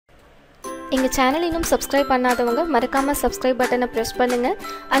எங்க சேனல் இன்னும் சப்ஸ்கிரைப் பண்ணாதவங்க மறக்காம சப்ஸ்கிரைப் பட்டனை பிரஸ் பண்ணுங்க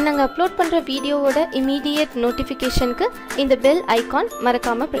and நாங்க அப்லோட் பண்ற வீடியோவோட இமிடியேட் நோட்டிஃபிகேஷனுக்கு இந்த பெல் ஐகான்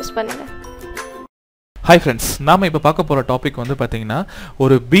மறக்காம பிரஸ் பண்ணுங்க. Hi friends, நாம இப்ப பார்க்க போற டாபிக் வந்து பாத்தீங்கன்னா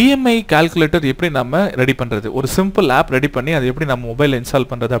ஒரு BMI கால்குலேட்டர் எப்படி நாம ரெடி பண்றது, ஒரு சிம்பிள் ஆப் ரெடி பண்ணி அதை எப்படி நம்ம மொபைல்ல இன்ஸ்டால்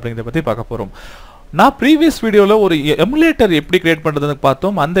பண்றது அப்படிங்கறத பத்தி பார்க்க போறோம். நான் previous வீடியோல ஒரு எமுலேட்டர் எப்படி கிரியேட் பண்றதுன்னு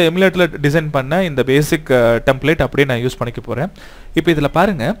பார்த்தோம். அந்த எமுலேட்டர்ல டிசைன் பண்ண இந்த பேசிக் டெம்ப்ளேட் அப்படியே நான் யூஸ் பண்ணிக்க போறேன். இப்போ இதுல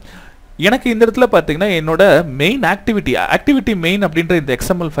பாருங்க, எனக்கு இந்த இடத்துல பாத்தீங்கன்னா என்னோட மெயின் ஆக்டிவிட்டி மெயின் அப்படின்ற இந்த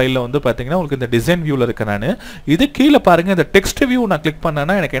XML ஃபைல்ல வந்து பாத்தீங்கன்னா உங்களுக்கு இந்த டிசைன் வியூல இருக்கு. நான் இது கீழே பாருங்க, இந்த டெக்ஸ்ட் வியூ நான் கிளிக்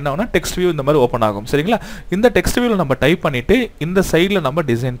பண்ணேன்னா எனக்கு என்ன ஆகும்னா டெக்ஸ்ட் வியூ இந்த மாதிரி ஓப்பன் ஆகும். சரிங்களா? இந்த டெக்ஸ்ட் வியூல நம்ம டைப் பண்ணிட்டு இந்த சைடுல நம்ம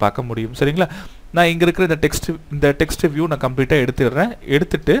டிசைன் பார்க்க முடியும். சரிங்களா? நான் இங்க இருக்கிற இந்த டெக்ஸ்ட் வியூ நான் கம்ப்ளீட்டா எடுத்துடுறேன்.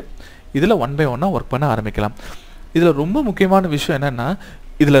 எடுத்துட்டு இதுல ஒன் பை ஒன்னா ஒர்க் பண்ண ஆரம்பிக்கலாம். இதுல ரொம்ப முக்கியமான விஷயம் என்னன்னா,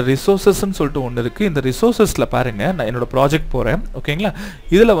 இதுல ரிசோர்சஸ்ன்னு சொல்லிட்டு ஒன்று இருக்கு. இந்த ரிசோர்சஸ்ல பாருங்க, நான் என்னோட ப்ராஜெக்ட் போறேன். ஓகேங்களா?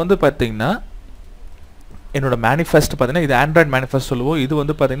 இதுல வந்து பாத்தீங்கன்னா என்னோட மேனிஃபெஸ்ட் பாத்தீங்கன்னா இது ஆண்ட்ராய்ட் மேனிஃபெஸ்ட் சொல்லுவோம். இது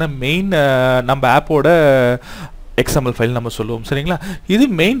வந்து பாத்தீங்கன்னா மெயின் நம்ம ஆப்போட XML ஃபைல் நம்ம சொல்லுவோம். சரிங்களா? இது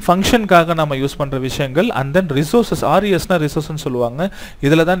மெயின் ஃபங்க்ஷனுக்காக நம்ம யூஸ் பண்ற விஷயங்கள். அண்ட் தென் ரிசோர்சஸ், RESனா ரிசோர்ஸ்னு சொல்லுவாங்க.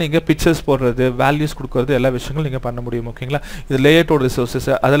 இதுல தான் நீங்க பிக்சர்ஸ் போடுறது, வேல்யூஸ் கொடுக்கறது, எல்லா விஷயங்களும் நீங்க பண்ண முடியும். ஓகேங்களா? இது லேஅவுட் ரிசோர்சஸ்,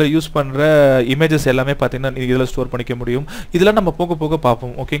 அதில் யூஸ் பண்ற இமேஜஸ் எல்லாமே பார்த்தீங்கன்னா நீங்க இதில் ஸ்டோர் பண்ணிக்க முடியும். இதெல்லாம் நம்ம போக போக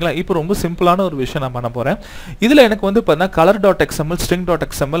பார்ப்போம். ஓகேங்களா? இப்போ ரொம்ப சிம்பிளான ஒரு விஷயம் நான் பண்ண போறேன். இதுல எனக்கு வந்து பார்த்தீங்கன்னா color.xml,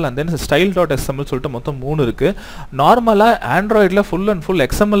 string.xml and then style.xml சொல்லிட்டு மொத்தம் 3 இருக்கு. நார்மலா ஆண்ட்ராய்டில் ஃபுல் அண்ட் ஃபுல்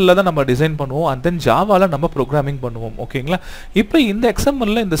XML தான் நம்ம டிசைன் பண்ணுவோம். அண்ட் தென் ஜாவால நம்ம ப்ரோக்ராமிங் பண்ணுவோம். ஓகேங்களா? இப்போ இந்த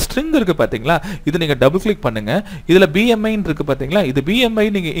XML இந்த ஸ்ட்ரிங் இருக்கு பாத்தீங்களா, இது நீங்க டபுள் கிளிக் பண்ணுங்க. இதுல BMI இருக்கு பாத்தீங்களா, இது BMI.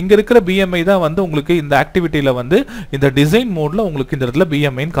 நீங்க இங்க இருக்கிற BMI தான் வந்து உங்களுக்கு இந்த ஆக்டிவிட்டியில வந்து இந்த டிசைன் மோட்ல உங்களுக்கு இந்த இடத்துல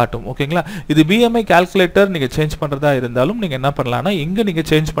BMI காட்டும். ஓகேங்களா? இது BMI கால்குலேட்டர் நீங்க சேஞ்ச் பண்றதா இருந்தாலும் நீங்க என்ன பண்ணலாம்னா இங்க நீங்க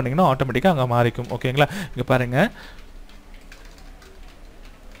சேஞ்ச் பண்ணீங்கன்னா ஆட்டோமேட்டிக்கா அங்க மாறிக்கும். ஓகேங்களா? இங்க பாருங்க,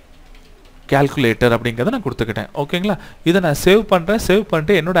 கால்குலேட்டர் அப்படிங்கறத நான் கொடுத்துக்கிட்டேன். ஓகேங்களா? இதை நான் சேவ்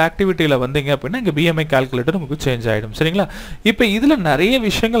பண்ணிட்டு என்னோட ஆக்டிவிட்டியில வந்தீங்க அப்படின்னா இங்க BMI கால்குலேட்டர் உங்களுக்கு சேஞ்ச் ஆயிடும். சரிங்களா? இப்போ இதுல நிறைய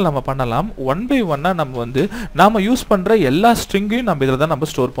விஷயங்கள் நம்ம பண்ணலாம். ஒன் பை ஒன்னா நம்ம வந்து நாம யூஸ் பண்ற எல்லா ஸ்ட்ரிங்கையும் நம்ம இதுல தான் நம்ம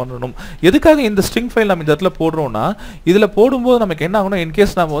ஸ்டோர் பண்ணணும். எதுக்காக இந்த ஸ்ட்ரிங் ஃபைல் நம்ம இந்த இடத்துல போடுறோம்னா, இதுல போடும்போது நமக்கு என்ன ஆகும்னா,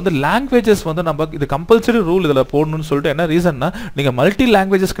 இன்கேஸ் நம்ம வந்து லாங்குவேஜஸ் வந்து நம்ம இது கம்பல்சரி ரூல் இதுல போடணும்னு சொல்லிட்டு என்ன ரீசன்னா, நீங்க மல்டி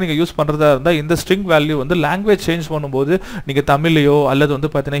லாங்குவேஜஸ்க்கு நீங்க யூஸ் பண்றதா இருந்தா இந்த ஸ்ட்ரிங் வேல்யூ வந்து லாங்குவேஜ் சேஞ்ச் பண்ணும்போது நீங்க தமிழையோ அல்லது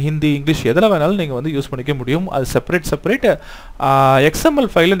வந்து பாத்தீங்கன்னா ஹிந்தி, இங்கிலீஷ் எதுல வேணாலும் நீங்க வந்து யூஸ் பண்ணிக்க முடியும். அது செப்பரேட் XML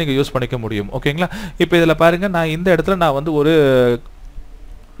ஃபைல நீங்க யூஸ் பண்ணிக்க முடியும். ஓகேங்களா? இப்போ இதுல பாருங்க, நான் இந்த இடத்துல நான் வந்து ஒரு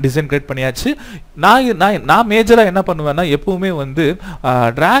டிசைன் கிரியேட் பண்ணியாச்சு. நான் மேஜரா என்ன பண்ணுவேன்னா, எப்பவுமே வந்து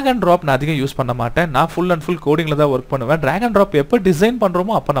drag and drop நான் அதிகம் யூஸ் பண்ண மாட்டேன். நான் ஃபுல் அண்ட் ஃபுல் கோடிங்ல தான் ஒர்க் பண்ணுவேன். drag and drop எப்போ டிசைன்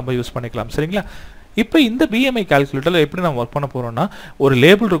பண்றோமோ அப்ப நம்ம யூஸ் பண்ணிக்கலாம். சரிங்களா? இப்போ இந்த BMI கால்குலேட்டர்ல எப்படி நம்ம ஒர்க் பண்ண போறோம்னா, ஒரு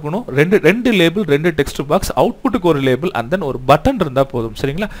லேபிள் இருக்கணும், ரெண்டு லேபிள், 2 டெக்ஸ்ட் பாக்ஸ், அவுட்புட்டுக்கு ஒரு லேபிள் அண்ட் தென் ஒரு பட்டன் இருந்தா போதும்.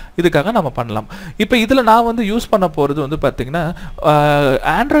 சரிங்களா? இதுக்காக நம்ம பண்ணலாம். இப்போ இதுல நான் வந்து யூஸ் பண்ண போறது வந்து பாத்தீங்கன்னா,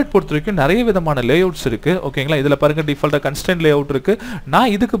 ஆண்ட்ராய்ட் பொறுத்த வரைக்கும் நிறைய விதமான லேஅவுட்ஸ் இருக்கு. ஓகேங்களா? இதுல பாருங்க, டிஃபால்ட்டா கன்ஸ்டன்ட் லேஅவுட் இருக்கு.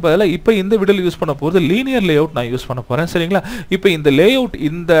 நான் இதுக்கு பதிலா இப்போ இந்த வீடியோல யூஸ் பண்ண போறது லீனியர் லேஅவுட் நான் யூஸ் பண்ண போறேன். சரிங்களா? இப்போ இந்த லேஅவுட்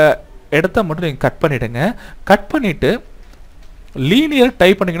இந்த இடத்த மட்டும் நீங்க கட் பண்ணிடுங்க. கட் பண்ணிட்டு லீனியர்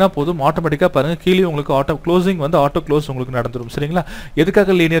டைப் பண்ணீங்கன்னா போதும், ஆட்டோமேட்டிக்கா பாருங்க கீழே உங்களுக்கு ஆட்டோ க்ளோஸ் உங்களுக்கு நடந்துரும். சரிங்களா?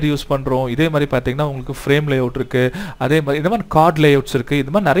 எதுக்காக லீனியர் யூஸ் பண்றோம்? இதே மாதிரி பாத்தீங்கன்னா உங்களுக்கு ஃப்ரேம் லேஅவுட் இருக்கு, அதே மாதிரி இந்த மாதிரி கார்ட் லேஅவுட்ஸ் இருக்கு,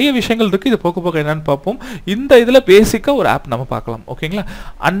 இது மாதிரி நிறைய விஷயங்கள் இருக்கு. இது போக என்னன்னு பார்ப்போம். இந்த இதுல பேசிக்கா ஒரு ஆப் நம்ம பார்க்கலாம். ஓகேங்களா?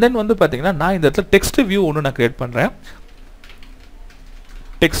 அண்ட் தென் வந்து பாத்தீங்கன்னா நான் இந்த இடத்துல டெக்ஸ்ட் வியூ ஒன்று நான் கிரியேட் பண்றேன்.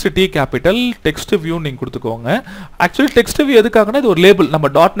 Text T capital, text view நீங்க கொடுத்துக்கோங்க. ஆக்சுவலி டெக்ஸ்ட் வியூ எதுக்காகனா, இது ஒரு லேபிள், நம்ம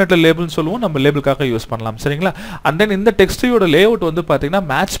 .NETல லேபிள்னு சொல்லுவோம், நம்ம லேபிளுக்காக யூஸ் பண்ணலாம். சரிங்களா? அண்ட் தென் இந்த டெக்ஸ்ட் வியூட லேஅவுட் வந்து பாத்தீங்கன்னா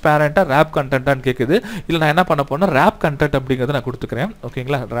மேட்ச் பேரண்டா ரேப் கண்டென்ட்டான்னு கேக்குது. இல்ல நான் என்ன பண்ண போறேன்னா ரேப் கண்டென்ட் அப்படிங்கறத நான் கொடுத்துக்கிறேன்.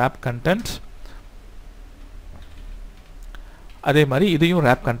 ஓகேங்களா? ரேப் கண்டென்ட், அதே மாதிரி இதையும்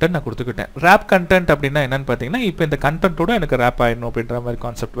ரேப் கண்டென்ட் நான் கொடுத்துக்கிட்டேன். ரேப் கண்டென்ட் அப்படின்னா என்னன்னு பாத்தீங்கன்னா, இப்போ இந்த கண்டென்ட்டோட எனக்கு ரேப் ஆயிடணும் அப்படின்ற மாதிரி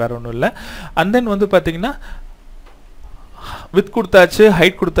கான்செப்ட், வேற ஒன்றும் இல்லை. அண்ட் தென் வந்து பாத்தீங்கன்னா வித் கொடுத்தாச்சு,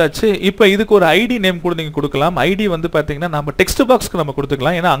 ஹைட் கொடுத்தாச்சு. இப்போ இதுக்கு ஒரு ஐடி நேம் கூட நீங்க கொடுக்கலாம். ஐடி வந்து பாத்தீங்கன்னா நம்ம டெக்ஸ்ட் பாக்ஸ்க்கு நம்ம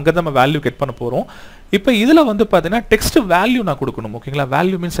கொடுத்துக்கலாம், ஏன்னா அங்க நம்ம வேல்யூ கெட் பண்ண போறோம். இப்போ இதுல வந்து பாத்தீங்கன்னா டெக்ஸ்ட் வேல்யூ நான் கொடுக்கணும். ஓகேங்களா?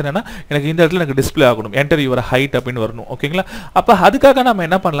 வேல்யூ மீன்ஸ் என்னன்னா, எனக்கு இந்த இடத்துல எனக்கு டிஸ்ப்ளே ஆகணும், என்டர் யுவர் ஹைட் அப்படின்னு வரணும். ஓகேங்களா? அப்ப அதுக்காக நம்ம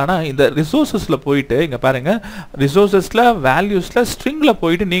என்ன பண்ணலாம்னா, இந்த ரிசோர்சஸ்ல போயிட்டு இங்க பாருங்க, ரிசோர்சஸ்ல வேல்யூஸ்ல ஸ்ட்ரிங்ல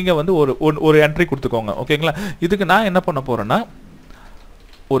போயிட்டு நீங்க வந்து ஒரு என்ட்ரி கொடுத்துக்கோங்க. ஓகேங்களா? இதுக்கு நான் என்ன பண்ண போறேன்னா,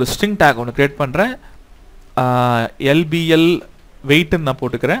 ஒரு ஸ்ட்ரிங் டேக் ஒன்று கிரியேட் பண்றேன். LBL வெயிட் நான்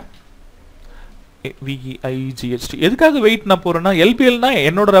போட்டுக்கிறேன். VEIGHT. எதுக்காக வெயிட் நான் போறேன்னா, LBLனா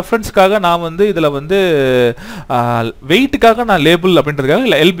என்னோட ரெஃபரன்ஸ்க்காக நான் வந்து இதுல வந்து வெயிட்டுக்காக நான் லேபிள்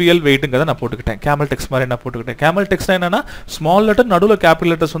அப்படின்றதுக்காக LBL வெயிட்டுங்கிறத நான் போட்டுக்கிட்டேன். கேமல் டெக்ஸ்ட் மாதிரி நான் போட்டுக்கிட்டேன். கேமல் டெக்ஸ்ட்னா என்னன்னா, ஸ்மால் லெட்டர் நடுவில்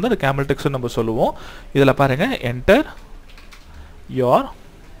கேபிட்டல் லெட்டர்ஸ் வந்து அது கேமல் டெக்ஸ்ட் நம்ம சொல்லுவோம். இதுல பாருங்க, என்டர் யோர்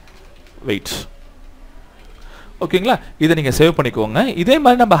வெயிட். ஓகேங்களா, இதை நீங்கள் சேவ் பண்ணிக்கோங்க. இதே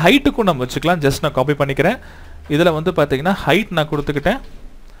மாதிரி நம்ம ஹைட்டுக்கும் நம்ம வச்சுக்கலாம். ஜஸ்ட் நான் காப்பி பண்ணிக்கிறேன். இதில் வந்து பார்த்தீங்கன்னா ஹைட் நான் கொடுத்துக்கிட்டேன்.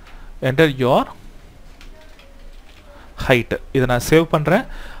 Enter your height. இதை நான் சேவ் பண்ணுறேன்.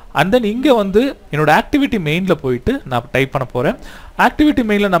 அண்ட் தென் இங்கே வந்து என்னோட ஆக்டிவிட்டி மெயினில் போயிட்டு நான் டைப் பண்ண போகிறேன். ஆக்டிவிட்டி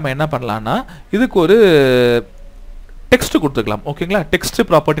மெயினில் நம்ம என்ன பண்ணலான்னா இதுக்கு ஒரு டெக்ஸ்ட் கொடுத்துக்கலாம். ஓகேங்களா, டெக்ஸ்ட்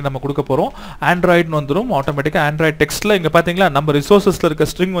ப்ராப்பர்ட்டி நம்ம கொடுக்க போகிறோம். ஆண்ட்ராய்டுன்னு வந்துடும் ஆட்டோமேட்டிக்காக. ஆண்ட்ராய்டு டெக்ஸ்ட்டில் இங்கே பார்த்தீங்களா நம்ம ரிசோர்ஸஸில் இருக்க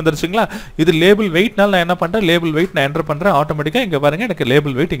ஸ்ட்ரிங் வந்துருச்சுங்களா. இது லேபிள் வெயிட்னால நான் என்ன பண்ணுறேன், லேபிள் வெயிட் நான் என்டர் பண்ணுறேன். ஆட்டோமேட்டிக்காக இங்கே பாருங்கள் எனக்கு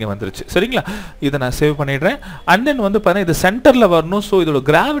லேபிள் வெயிட் இங்கே வந்துருச்சு. சரிங்களா, இதை நான் சேவ் பண்ணிடுறேன். அண்ட் தென் வந்து பாருங்கள் இது சென்டரில் வரணும். ஸோ இதோட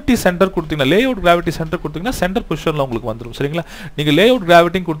கிராவிட்டி சென்டர் கொடுத்தீங்கன்னா, லே அவுட் கிராவிட்டி சென்டர் கொடுத்தீங்கன்னா சென்டர் பொசிஷனில் உங்களுக்கு வந்துடும். சரிங்களா, நீங்கள் லே அவுட்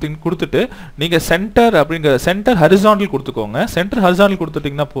கிராவிட்டி கொடுத்துட்டு நீங்கள் சென்டர் அப்படிங்கிற சென்டர் ஹரிசாண்டல் கொடுத்துக்கோங்க. சென்டர் ஹரிசாண்டல்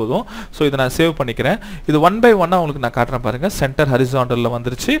கொடுத்துட்டிங்கன்னா போதும். ஸோ இதை நான் சேவ் பண்ணிக்கிறேன். இது 1 by 1 உங்களுக்கு நான் காட்டுறேன் பாருங்க. சென்டர் ஹரிசாண்டல்ல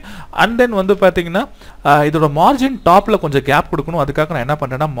வந்துருச்சு. அண்ட் தென் வந்து பாத்தீங்கன்னா இதோட மார்ஜின் டாப்ல கொஞ்சம் கேப் கொடுக்கணும். அதுக்காக நான் என்ன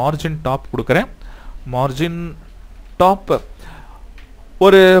பண்றேன்னா மார்ஜின் டாப் கொடுக்குறேன். மார்ஜின் டாப்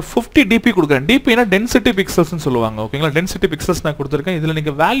ஒரு 50 dp கொடுக்குறேன். dpனா டென்சிட்டி பிக்சல்ஸ்னு சொல்லுவாங்க. ஓகேங்களா, டென்சிட்டி பிக்சல்ஸ் நான் கொடுத்துருக்கேன். இதில்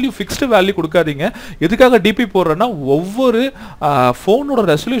நீங்கள் வேல்யூ ஃபிக்ஸ்டு வேல்யூ கொடுக்காதீங்க. எதுக்காக dp போடுறேன்னா ஒவ்வொரு ஃபோனோட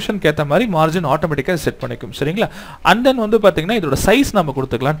ரெசல்யூஷனுக்கு ஏற்ற மாதிரி மார்ஜின் ஆட்டோமேட்டிக்காக செட் பண்ணிக்கும். சரிங்களா, அண்ட் தென் வந்து பார்த்தீங்கன்னா இதோட சைஸ் நம்ம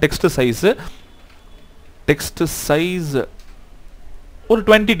கொடுத்துக்கலாம். டெக்ஸ்ட் சைஸ் ஒரு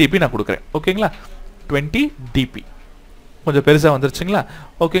 20 dp நான் கொடுக்குறேன். ஓகேங்களா, 20 dp கொஞ்சம் பெருசாக வந்துருச்சுங்களா.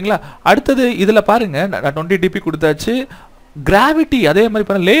 ஓகேங்களா, அடுத்தது இதில் பாருங்க நான் 20 dp கொடுத்தாச்சு. கிராவிட்டி அதே மாதிரி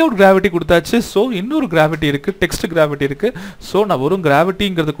பாருங்க, லே அவுட் கிராவிட்டி கொடுத்தாச்சு. ஸோ இன்னொரு கிராவிட்டி இருக்குது, டெக்ஸ்ட் கிராவிட்டி இருக்குது. ஸோ நான் வெறும்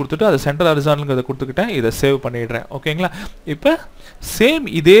கிராவிட்டிங்கிறத கொடுத்துட்டு அதை சென்டர் ஹரிசாண்டல்ங்கிறத கொடுத்துக்கிட்டேன். இதை சேவ் பண்ணிடுறேன். ஓகேங்களா, இப்போ சேம்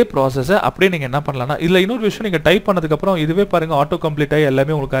இதே ப்ராசஸை அப்படியே நீங்கள் என்ன பண்ணலாம்னா இதில் இன்னொரு விஷயம் நீங்கள் டைப் பண்ணதுக்கப்புறம் இதுவே பாருங்கள் ஆட்டோ கம்ப்ளீட் ஆகி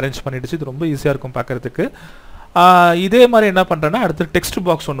எல்லாமே உங்களுக்கு அரேஞ்ச் பண்ணிடுச்சு. இது ரொம்ப ஈஸியாக இருக்கும் பார்க்குறதுக்கு. இதே மாதிரி என்ன பண்ணுறேன்னா அடுத்து டெக்ஸ்ட்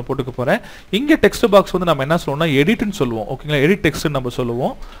பாக்ஸ் ஒன்று போட்டுக்க போகிறேன். இங்கே டெக்ஸ்ட் பாக்ஸ் வந்து நம்ம என்ன சொல்லுவோம்னா எடிட்னு சொல்லுவோம். ஓகேங்களா, எடிட் டெக்ஸ்ட்னு நம்ம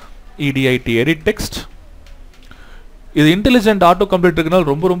சொல்லுவோம். EDIT edit text. இது இன்டெலிஜென்ட் ஆட்டோ கம்ப்ளீட் இருக்குனால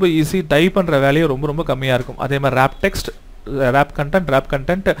ரொம்ப ஈஸி. டைப் பண்ணுற வேலையை ரொம்ப கம்மியாக இருக்கும். அதே மாதிரி ரேப் டெக்ஸ்ட், ரேப்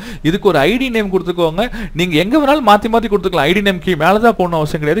கண்டென்ட் இதுக்கு ஒரு ஐடி நேம் கொடுத்துக்கோங்க. நீங்கள் எங்கே வேணாலும் மாற்றி கொடுத்துக்கலாம். ஐடி நேம் கீ மேலே தான் போடணும்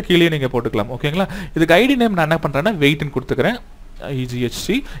அவசியம் கிடையாது, கீழே நீங்கள் போட்டுக்கலாம். ஓகேங்களா, இதுக்கு ஐடி நேம் நான் என்ன பண்ணுறேன்னா வெயிட்னு கொடுத்துக்கிறேன். EGHC.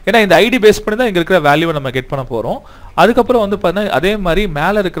 ஏன்னா இந்த ஐடி பேஸ் பண்ணி தான் இங்கே இருக்கிற வேல்யூவை நம்ம கெட் பண்ண போகிறோம். அதுக்கப்புறம் வந்து பார்த்தீங்கன்னா அதே மாதிரி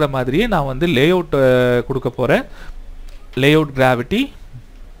மேலே இருக்கிற மாதிரியே நான் வந்து லே அவுட் கொடுக்க போகிறேன். Lay out gravity,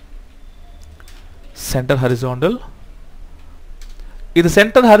 centre horizontal. இது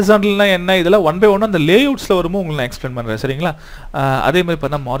சென்டர் ஹரிசாண்டல்னா என்ன, இதெல்லாம் 1 by 1 அந்த லே அவுட்ஸில் வருமோ உங்களுக்கு நான் எக்ஸ்பிளைன் பண்ணுறேன். சரிங்களா, அதே மாதிரி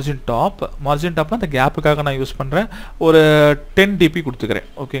பார்த்தா மார்ஜின் டாப்னா அந்த கேப்புக்காக நான் யூஸ் பண்ணுறேன். ஒரு 10 dp கொடுத்துக்கிறேன்.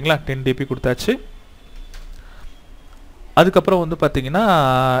 ஓகேங்களா, 10 dp கொடுத்தாச்சு. அதுக்கப்புறம் வந்து பார்த்தீங்கன்னா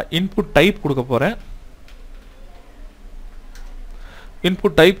இன்புட் டைப் கொடுக்க போகிறேன்.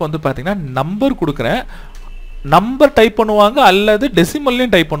 இன்புட் டைப் வந்து பார்த்தீங்கன்னா நம்பர் கொடுக்குறேன். நம்பர் டைப் பண்ணுவாங்க அல்லது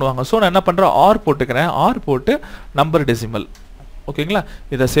டெசிமல்லையும் டைப் பண்ணுவாங்க. ஸோ நான் என்ன பண்ணுறேன், ஆர் போட்டுக்கிறேன். ஆர் போட்டு நம்பர் டெசிமல். ஓகேங்களா,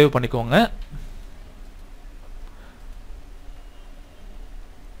 இதை சேவ் பண்ணிக்கோங்க.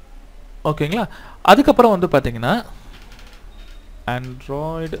 ஓகேங்களா, அதுக்கப்புறம் வந்து பார்த்தீங்கன்னா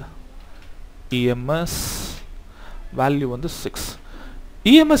Andriod EMS வேல்யூ வந்து 6.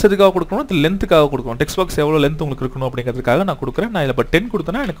 EMS எதுக்காக கொடுக்கணும், இது லென்த்துக்காக கொடுக்கணும். டெக்ஸ்ட் பாக்ஸ் எவ்வளோ லென்த் உங்களுக்கு இருக்கணும் அப்படிங்கிறதுக்காக நான் கொடுக்குறேன். நான் இதில் இப்போ 10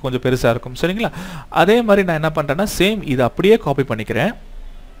 கொடுத்தேன்னா எனக்கு கொஞ்சம் பெருசாக இருக்கும். சரிங்களா, அதே மாதிரி நான் என்ன பண்ணுறேன்னா சேம் இதை அப்படியே காப்பி பண்ணிக்கிறேன்.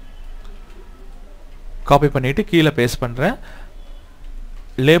 காப்பி பண்ணிவிட்டு கீழே பேஸ்ட் பண்ணுறேன்.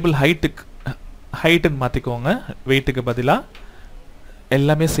 லேபிள் ஹைட்டுன்னு மாற்றிக்கோங்க, வெயிட்டுக்கு பதிலாக.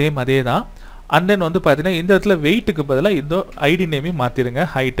 எல்லாமே சேம் அதே தான். அண்ட் தென் வந்து பார்த்தீங்கன்னா இந்த இடத்துல வெயிட்டுக்கு பதிலாக இந்த ஐடி நேமையும் மாற்றிடுங்க,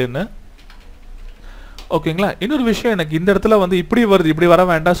 ஹைட்டுன்னு. ஓகேங்களா, இன்னொரு விஷயம் எனக்கு இந்த இடத்துல வந்து இப்படி வருது, இப்படி வர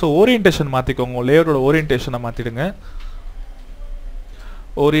வேண்டாம். ஸோ ஓரியன்டேஷன் மாற்றிக்கோங்க. லேயரோட ஓரியன்டேஷனை மாற்றிடுங்க.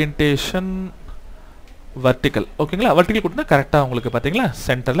 Orientation vertical. ஓகேங்களா, வர்டிக்கல் கொடுத்தா கரெக்டாக உங்களுக்கு பார்த்தீங்களா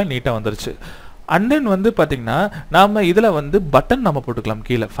சென்டரில் நீட்டாக வந்துருச்சு. அண்ட் தென் வந்து பார்த்தீங்கன்னா நாம் இதில் வந்து பட்டன் நம்ம போட்டுக்கலாம்.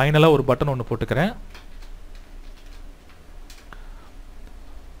 கீழே ஃபைனலாக ஒரு பட்டன் ஒன்று போட்டுக்கிறேன்.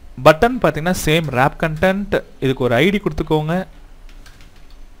 பட்டன் பார்த்தீங்கன்னா சேம் ரேப் கண்டென்ட். இதுக்கு ஒரு ஐடி கொடுத்துக்கோங்க.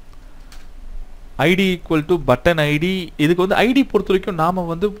 ID equal to button ID. இதுக்கு வந்து ஐடி பொறுத்த வரைக்கும் நாம்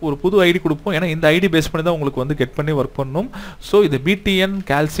வந்து ஒரு புது ஐடி கொடுப்போம். ஏன்னா இந்த ஐடி பேஸ் பண்ணி தான் உங்களுக்கு வந்து கெட் பண்ணி ஒர்க் பண்ணணும். ஸோ இது BTN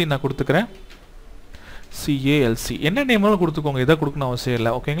கால்சி நான் கொடுத்துக்கிறேன். CALC என்ன நேம்னாலும் கொடுத்துக்கோங்க, இதை கொடுக்கணும் அவசியம்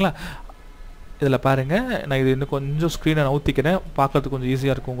இல்லை. ஓகேங்களா, இதில் பாருங்கள் நான் இது இன்னும் கொஞ்சம் ஸ்க்ரீனை நவுத்திக்கிறேன், பார்க்கறதுக்கு கொஞ்சம்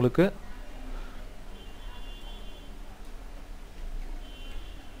ஈஸியாக இருக்கும் உங்களுக்கு.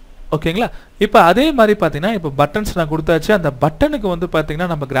 ஓகேங்களா, இப்போ அதே மாதிரி பார்த்தீங்கன்னா இப்போ பட்டன்ஸ் நான் கொடுத்தாச்சு. அந்த பட்டனுக்கு வந்து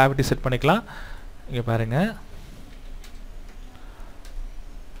பார்த்தீங்கன்னா நம்ம கிராவிட்டி செட் பண்ணிக்கலாம். இங்கே பாருங்கள்,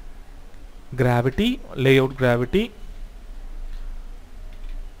 gravity, layout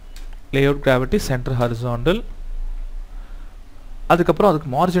gravity, centre horizontal. அதுக்கப்புறம் அதுக்கு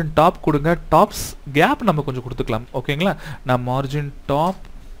மார்ஜின் டாப் கொடுங்க. டாப்ஸ் கேப் நம்ம கொஞ்சம் கொடுத்துக்கலாம். ஓகேங்களா, நான் மார்ஜின் டாப்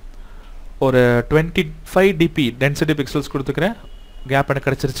ஒரு 25 dp டென்சிட்டி பிக்சல்ஸ் கொடுத்துக்கிறேன். கேப் எனக்கு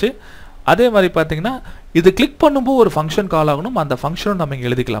கிடச்சிருச்சு. அதே மாதிரி பார்த்தீங்கன்னா இது கிளிக் பண்ணும்போது ஒரு ஃபங்க்ஷன் கால் ஆகணும். அந்த ஃபங்க்ஷனும் நம்ம இங்கே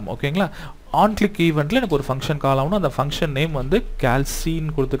எழுதிக்கலாம். ஓகேங்களா, ஆன் கிளிக் ஈவெண்ட்டில் எனக்கு ஒரு ஃபங்க்ஷன் கால் ஆகணும். அந்த ஃபங்க்ஷன் நேம் வந்து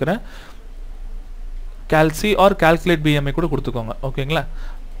கால்சின்னு கொடுத்துக்கிறேன். கால்சி ஆர் கால்குலேட் பிஎம்ஐ கூட கொடுத்துக்கோங்க. ஓகேங்களா,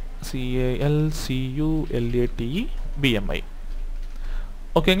 CALCULATE BMI.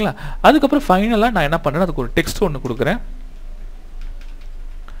 ஓகேங்களா, அதுக்கப்புறம் ஃபைனலாக நான் என்ன பண்ணுறேன், அதுக்கு ஒரு டெக்ஸ்ட் ஒன்று கொடுக்குறேன்.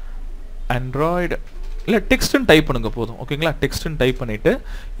 Android இல்லை டெக்ஸ்ட்னு டைப் பண்ணுங்க போதும். ஓகேங்களா, டெக்ஸ்ட்னு டைப் பண்ணிவிட்டு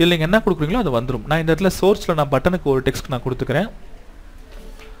இதில் நீங்கள் என்ன கொடுக்குறீங்களோ அது வந்துடும். நான் இந்த இடத்துல சோர்ஸில் நான் பட்டனுக்கு ஒரு டெக்ஸ்ட் நான் கொடுத்துக்கிறேன்.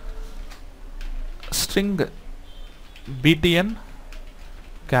 String BTN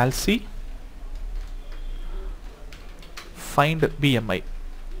calci find BMI.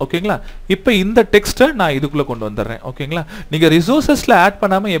 ஓகேங்களா, இப்போ இந்த டெக்ஸ்ட்டை நான் இதுக்குள்ளே கொண்டு வந்துடுறேன். ஓகேங்களா, நீங்கள் ரிசோர்ஸஸில் ஆட்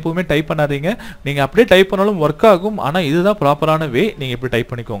பண்ணாமல் எப்பவுமே டைப் பண்ணாதீங்க. நீங்கள் அப்படியே டைப் பண்ணாலும் ஒர்க் ஆகும். ஆனால் இதுதான் ப்ராப்பரான வே, நீங்கள் இப்படி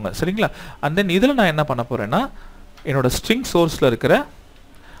டைப் பண்ணிக்கோங்க. சரிங்களா, அண்ட் தென் இதில் நான் என்ன பண்ண போகிறேன்னா என்னோட ஸ்ட்ரிங் சோர்ஸில் இருக்கிற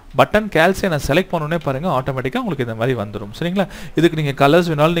பட்டன் கால்சியை நான் செலக்ட் பண்ணோன்னே பாருங்கள் ஆட்டோமேட்டிக்காக உங்களுக்கு இந்த மாதிரி வந்துடும். சரிங்களா, இதுக்கு நீங்கள் கலர்ஸ்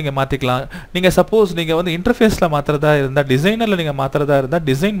வேணாலும் நீங்கள் மாற்றிக்கலாம். நீங்கள் சப்போஸ் நீங்கள் வந்து இன்டர்ஃபேஸில் மாற்றுறதா இருந்தால், டிசைனரில் நீங்கள் மாற்றுறதா இருந்தால்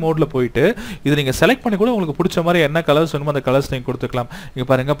டிசைன் மோடில் போயிட்டு இது நீங்கள் செலக்ட் பண்ணி கூட உங்களுக்கு பிடிச்ச மாதிரி என்ன கலர்ஸ் வேணுமோ அந்த கலர்ஸ் நீங்கள் கொடுத்துக்கலாம். இங்கே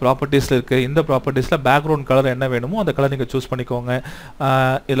பாருங்கள் ப்ராப்பர்ட்டிஸில் இருக்குது. இந்த ப்ராப்பர்ட்டிஸில் பேக்ரவுண்ட் கலர் என்ன வேணுமோ அந்த கலர் நீங்கள் சூஸ் பண்ணிக்கோங்க.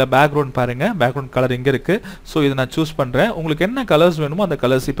 இதில் பேக்ரவுண்ட் பாருங்கள், பேக்ரவுண்ட் கலர் இங்கே இருக்குது. ஸோ இதை நான் சூஸ் பண்ணுறேன். உங்களுக்கு என்ன கலர்ஸ் வேணுமோ அந்த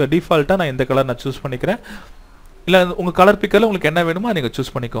கலர்ஸ், இப்போ டிஃபால்ட்டாக நான் இந்த கலர் நான் சூஸ் பண்ணிக்கிறேன். இல்லை உங்கள் கலர் பிக்கரில் உங்களுக்கு என்ன வேணுமோ நீங்கள்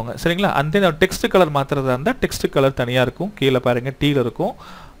சூஸ் பண்ணிக்கோங்க. சரிங்களா, அந்த டெக்ஸ்ட் கலர் மாற்றுறதா இருந்தால் டெக்ஸ்ட் கலர் தனியாக இருக்கும். கீழே பாருங்கள் டீல இருக்கும்.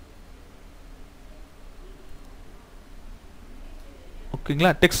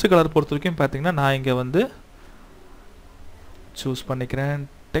 ஓகேங்களா, டெக்ஸ்ட் கலர் பொறுத்த வரைக்கும் பார்த்தீங்கன்னா நான் இங்கே வந்து சூஸ் பண்ணிக்கிறேன்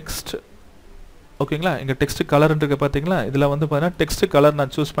டெக்ஸ்ட். ஓகேங்களா, இங்கே டெக்ஸ்ட் கலர்ன்றது பார்த்தீங்களா, இதில் வந்து பார்த்தீங்கன்னா டெக்ஸ்ட் கலர்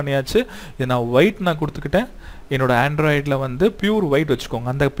நான் சூஸ் பண்ணியாச்சு. இது நான் ஒயிட் நான் கொடுத்துக்கிட்டேன். என்னோட ஆண்ட்ராய்டில் வந்து பியூர் ஒயிட் வச்சுக்கோங்க.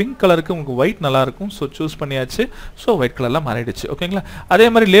 அந்த பிங்க் கலருக்கு உங்களுக்கு ஒயிட் நல்லாயிருக்கும். ஸோ சூஸ் பண்ணியாச்சு. ஸோ ஒயிட் கலரில் மாறிடுச்சு. ஓகேங்களா, அதே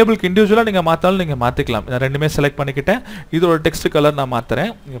மாதிரி லேபிளுக்கு இண்டிவிஜுவலாக நீங்கள் மாற்றாலும் நீங்கள் மாற்றிக்கலாம். நான் ரெண்டுமே செலக்ட் பண்ணிக்கிட்டேன். இதோட டெக்ஸ்ட் கலர் நான்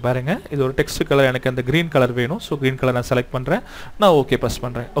மாற்றுறேன். இங்கே பாருங்கள், இதோட டெக்ஸ்ட் கலர் எனக்கு அந்த க்ரீன் கலர் வேணும். ஸோ க்ரீன் கலர் நான் செலக்ட் பண்ணுறேன். நான் ஓகே ப்ரெஸ்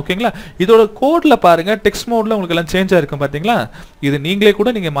பண்ணுறேன். ஓகேங்களா, இதோட கோடில் பாருங்கள் டெக்ஸ்ட் மோடில் உங்களுக்கு எல்லாம் சேஞ்ச் ஆகிருக்கும் பார்த்தீங்களா. இது நீங்களே கூட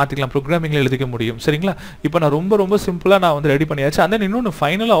நீங்கள் மாற்றிக்கலாம், ப்ரோக்ராமிங்கில் எழுதிக்க முடியும். சரிங்களா, இப்போ நான் ரொம்ப சிம்பிளாக நான் வந்து ரெடி பண்ணியாச்சு. அந்த இன்னொன்று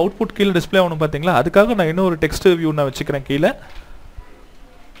ஃபைனலாக அவுட்புட் கீழே டிஸ்பிளே ஆகணும் பார்த்தீங்களா, அதுக்காக நான் இன்னொரு டெக்ஸ்ட் வியூ நான் வச்சுக்கிறேன் கீழே.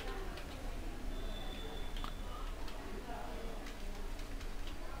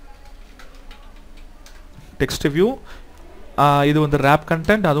 டெக்ஸ்ட் வியூ இது வந்து ரேப்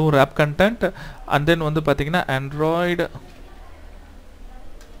கண்டென்ட், அதுவும் ரேப் கண்டென்ட். அண்ட் தென் வந்து பார்த்தீங்கன்னா ஆண்ட்ராய்டு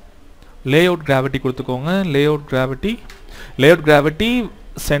லேஅவுட் கிராவிட்டி கொடுத்துக்கோங்க. லேஅவுட் கிராவிட்டி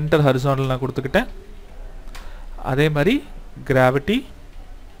சென்டர் ஹரிசாண்டல் நான் கொடுத்துக்கிட்டேன். அதே மாதிரி கிராவிட்டி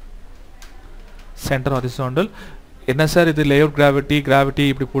சென்டர் ஹரிசாண்டல். என்ன சார் இது லேஅவுட் கிராவிட்டி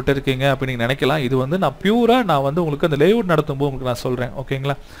இப்படி போட்டு இருக்கீங்க அப்படின்னு நீங்கள் நினைக்கலாம். இது வந்து நான் பியூராக நான் வந்து உங்களுக்கு அந்த லேஅவுட் நடத்தும் போது உங்களுக்கு நான் சொல்கிறேன்.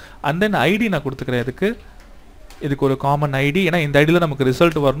 ஓகேங்களா, அண்ட் தென் ஐடி நான் கொடுத்துக்கிறேன். இதுக்கு ஒரு காமன் ஐடி, ஏன்னா இந்த ஐடியில் நமக்கு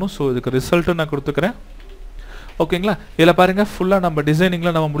ரிசல்ட் வரணும். ஸோ இதுக்கு ரிசல்ட்டு நான் கொடுத்துக்கிறேன். ஓகேங்களா, இதில் பாருங்கள் ஃபுல்லாக நம்ம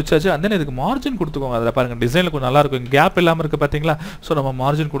டிசைனிங்கில் நம்ம முடிச்சாச்சு. அண்ட் தென் இதுக்கு மார்ஜின் கொடுத்துக்கோங்க. அதில் பாருங்கள் டிசைனில் கொஞ்சம் நல்லாயிருக்கும், கேப் இல்லாமல் இருக்குது பார்த்தீங்களா. ஸோ நம்ம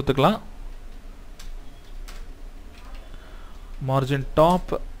மார்ஜின் கொடுத்துக்கலாம். Margin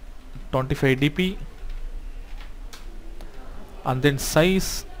top 25 dp and then size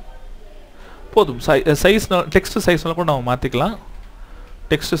போதும். சைஸ் டெக்ஸ்ட் சைஸ்னால கூட நம்ம மாற்றிக்கலாம்.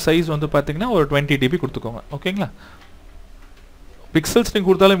 டெக்ஸ்ட் சைஸ் வந்து பார்த்தீங்கன்னா ஒரு 20 dp கொடுத்துக்கோங்க. ஓகேங்களா, பிக்சல்ஸ் நீங்கள்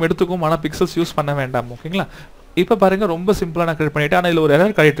கொடுத்தாலும் எடுத்துக்கும், ஆனால் பிக்சல்ஸ் யூஸ் பண்ண வேண்டாம். ஓகேங்களா, இப்போ பாருங்கள் ரொம்ப சிம்பிளாக நான் கிரியேட் பண்ணிவிட்டேன். ஆனால் இதில் ஒரு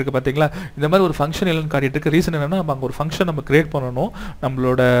எரர் காட்டிட்டு இருக்கு பார்த்தீங்களா. இந்த மாதிரி ஒரு ஃபங்க்ஷன் இல்லைன்னு காட்டிட்டு இருக்கு. ரீசன் என்னென்னா நம்ம அங்கே ஒரு ஃபங்க்ஷன் நம்ம கிரியேட் பண்ணணும்,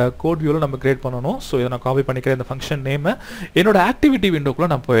 நம்மளோட கோட் வியூவில் நம்ம கிரியேட் பண்ணணும். ஸோ இதை நான் காப்பி பண்ணிக்கிறேன். இந்த ஃபங்க்ஷன் நேமை என்னோட ஆக்டிவிட்டி விண்டோக்குள்ளே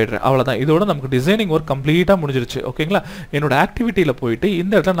நான் போயிடுறேன். அவ்வளோதான், இதோட நமக்கு டிசைனிங் ஒர்க் கம்ப்ளீட்டாக முடிஞ்சிருச்சு. ஓகேங்களா, என்னோட ஆக்டிவிட்டியில் போயிட்டு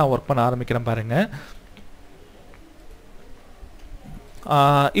இந்த இடத்துல நான் ஒர்க் பண்ண ஆரம்பிக்கிறேன். பாருங்கள்,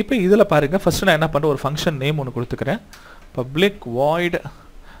 இப்போ இதில் பாருங்கள் ஃபஸ்ட்டு நான் என்ன பண்ணுறேன், ஒரு ஃபங்க்ஷன் நேம் ஒன்று கொடுத்துக்கிறேன். பப்ளிக் வாய்ட்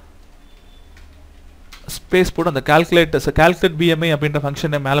ஸ்பேஸ் போட்டு அந்த கால்குலேட் BMI அப்படின்ற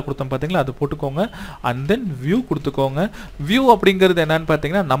ஃபங்க்ஷனை மேலே கொடுத்தோம் பார்த்தீங்களா, அது போட்டுக்கோங்க. அண்ட் தென் வியூ கொடுத்துக்கோங்க. வியூ அப்படிங்கிறது என்னன்னு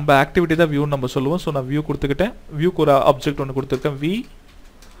பார்த்தீங்கன்னா நம்ம ஆக்டிவிட்டி தான் வியூன்னு நம்ம சொல்லுவோம். ஸோ நான் வியூ கொடுத்துக்கிட்டேன். வியூக்கு ஒரு ஆப்ஜெக்ட் ஒன்று கொடுத்துருக்கேன், வி.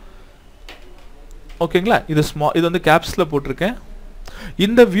 ஓகேங்களா, இது வந்து கேப்ஸில் போட்டிருக்கேன்.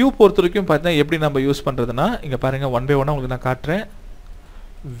 இந்த வியூ பொறுத்த வரைக்கும் பார்த்தீங்கன்னா எப்படி நம்ம யூஸ் பண்ணுறதுன்னா, இங்கே பாருங்கள் ஒன் பை ஒன்னாக உங்களுக்கு நான் காட்டுறேன்.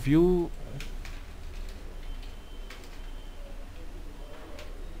 வியூ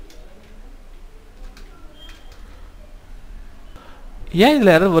ஏன்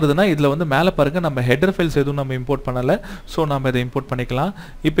இதில் எரர் வருதுன்னா இதில் வந்து மேலே பாருங்கள் நம்ம ஹெடர் ஃபைல்ஸ் எதுவும் நம்ம இம்போர்ட் பண்ணலை. ஸோ நம்ம இதை இம்போர்ட் பண்ணிக்கலாம்.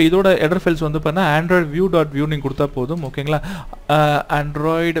 இப்போ இதோட ஹெடர் ஃபைல்ஸ் வந்து பார்த்தீங்கன்னா ஆண்ட்ராய்டு வியூ டாட் வியூ நீங்கள் கொடுத்தா போதும். ஓகேங்களா,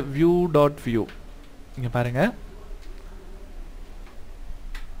 ஆண்ட்ராய்டு வியூ டாட் வியூ இங்கே பாருங்கள்,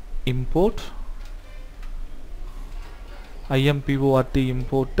 import import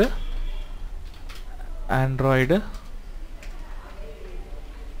import Android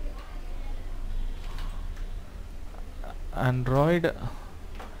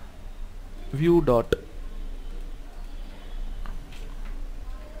view dot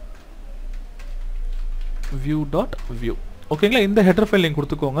view. ஓகேங்களா, இந்த ஹெடர் ஃபைல் நீங்கள்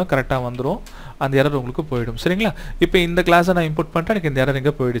கொடுத்துக்கோங்க, கரெக்டாக வந்துடும். அந்த எரர் உங்களுக்கு போயிடும். சரிங்களா, இப்போ இந்த கிளாஸை நான் இம்போர்ட் பண்ணிட்டேன், எனக்கு இந்த எரர்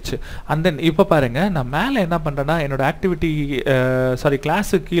இங்கே போயிடுச்சு. அண்ட் தென் இப்போ பாருங்கள், நான் மேலே என்ன பண்ணுறேன்னா என்னோட ஆக்டிவிட்டி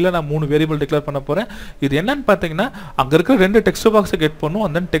கிளாஸுக்கு கீழே நான் 3 வேரியபிள் டிக்ளேர் பண்ண போகிறேன். இது என்னன்னு பார்த்தீங்கன்னா அங்கே இருக்கிற 2 டெக்ஸ்ட் பாக்ஸை கெட் பண்ணும்,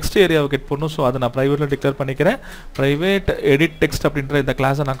 அண்ட் தென் டெக்ஸ்ட் ஏரியாவை கெட் பண்ணும். ஸோ அதை நான் ப்ரைவேட்டில் டிக்ளேர் பண்ணிக்கிறேன். ப்ரைவேட் எடிட் டெக்ஸ்ட் அப்படின்ற இந்த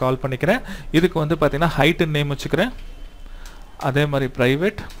கிளாஸை நான் கால் பண்ணிக்கிறேன். இதுக்கு வந்து பார்த்தீங்கன்னா ஹைட்டுன்னு நேம் வச்சுக்கிறேன். அதே மாதிரி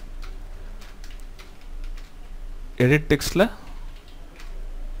ப்ரைவேட் எடிட் டெக்ஸ்ட்ல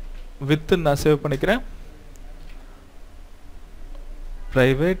வித் நான் சேவ் பண்ணிக்கிறேன்.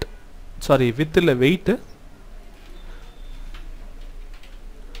 பிரைவேட் வித் இல்ல wait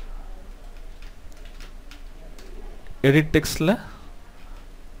edit டெக்ஸ்ட்ல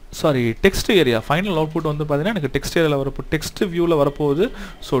text area final output வந்து பார்த்தீங்கன்னா எனக்கு டெக்ஸ்ட் ஏரியாவில் வரப்போ டெக்ஸ்ட் வியூவில் வரப்போகுது.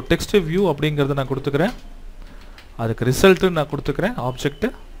 ஸோ டெக்ஸ்ட் வியூ அப்படிங்கிறத நான் கொடுத்துக்கிறேன். அதுக்கு ரிசல்ட்டு நான் கொடுத்துக்கிறேன். ஆப்ஜெக்ட்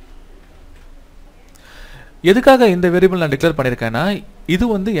எதுக்காக இந்த வேரியபிள் நான் டிக்ளேர் பண்ணியிருக்கேன்னா இது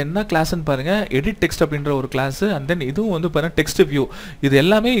வந்து என்ன கிளாஸ்ன்னு பாருங்க, எடிட் டெக்ஸ்ட் அப்படின்ற ஒரு கிளாஸ். அண்ட் தென் இதுவும் வந்து பாருங்க டெக்ஸ்ட் வியூ. இது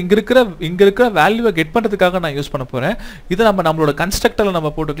எல்லாமே இங்க இருக்கிற வேல்யூவை கெட் பண்ணுறதுக்காக நான் யூஸ் பண்ண போகிறேன். இது நம்மளோட கன்ஸ்ட்ரக்டரில்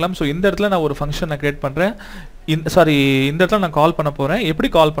நம்ம போட்டுக்கலாம். ஸோ இந்த இடத்துல நான் ஒரு ஃபங்க்ஷன் நான் கிரியேட் பண்ணுறேன். இந்த இடத்துல நான் கால் பண்ண போகிறேன்.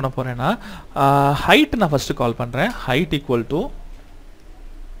 எப்படி கால் பண்ண போகிறேன்னா ஹைட் நான் ஃபஸ்ட்டு கால் பண்ணுறேன். Height equal to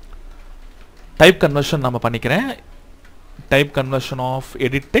type conversion நம்ம பண்ணிக்கிறேன். Type conversion of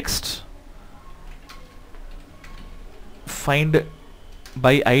edit text find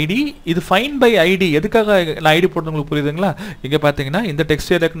by id. இது find by id எதுக்காக நான் ஐடி போட்டு உங்களுக்கு புரியுதுங்களா? இங்க பாத்தீங்கன்னா இந்த டெக்ஸ்ட்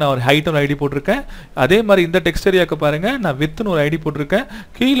ஏரியாக்கு நான் ஒரு ஹைட் ஒரு ஐடி போட்டிருக்கேன். அதே மாதிரி இந்த டெக்ஸ்ட் ஏரியாக்கு பாருங்க நான் வித்னு ஒரு ஐடி போட்டிருக்கேன்.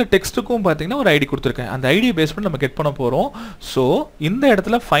 கீழே டெக்ஸ்ட்டுக்கும் பாத்தீங்கன்னா ஒரு ஐடி கொடுத்துருக்கேன். அந்த ஐடியை பேஸ் பண்ணி நம்ம கெட் பண்ண போறோம். ஸோ இந்த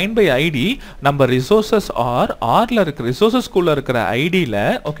இடத்துல find by id நம்ம ரிசோர்சஸ் ஆர்ல இருக்கிற ரிசோர்சஸ்குள்ள இருக்கிற ஐடியில்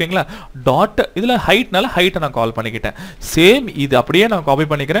ஓகேங்களா டாட் இதில் ஹைட்னால ஹைட்டை நான் கால் பண்ணிக்கிட்டேன். சேம் இது அப்படியே நான் காப்பி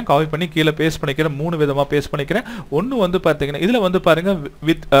பண்ணிக்கிறேன். காப்பி பண்ணி கீழே பேஸ்ட் பண்ணிக்கிறேன். 3 விதமாக பேஸ்ட் பண்ணிக்கிறேன். ஒன்று வந்து பார்த்தீங்கன்னா இதில் வந்து பாருங்க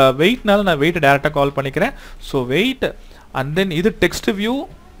with வெயிட்னால நான் வெயிட் டைரக்டாக கால் பண்ணிக்கிறேன். ஸோ வெயிட் அண்ட் தென் இது டெக்ஸ்ட்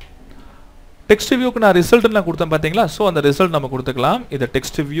வியூக்கு நான் ரிசல்ட் நான் கொடுத்தேன் பார்த்தீங்களா? ஸோ அந்த ரிசல்ட் நம்ம கொடுத்துக்கலாம். இது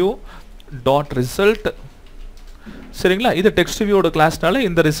டெக்ஸ்ட் வியூ டாட் ரிசல்ட். சரிங்களா, இது டெக்ஸ்ட் வியூவோட கிளாஸ்னால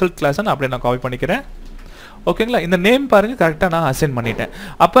இந்த ரிசல்ட் கிளாஸை நான் அப்படியே நான் காப்பி பண்ணிக்கிறேன். ஓகேங்களா, இந்த நேம் பாருங்க கரெக்டாக நான் அசைன் பண்ணிட்டேன்.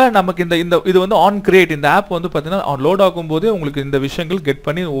 அப்போ நமக்கு இது வந்து ஆன் கிரியேட் இந்த ஆப் வந்து பார்த்தீங்கன்னா லோட் ஆகும்போது உங்களுக்கு இந்த விஷயங்கள் கெட்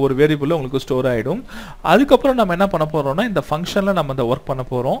பண்ணி ஒவ்வொரு வேரியபிளில் உங்களுக்கு ஸ்டோர் ஆகிடும். அதுக்கப்புறம் நம்ம என்ன பண்ண போகிறோம்னா இந்த ஃபங்க்ஷனில் நம்ம இந்த ஒர்க் பண்ண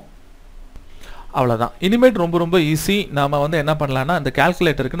போகிறோம். அவ்வளோதான். இனிமேட் ரொம்ப ஈஸி. நாம் வந்து என்ன பண்ணலாம்னா அந்த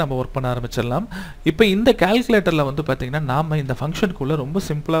கால்குலேட்டருக்கு நம்ம ஒர்க் பண்ண ஆரம்பிச்சிடலாம். இப்போ இந்த கால்குலேட்டரில் வந்து பார்த்தீங்கன்னா நாம் இந்த ஃபங்க்ஷனுக்குள்ளே ரொம்ப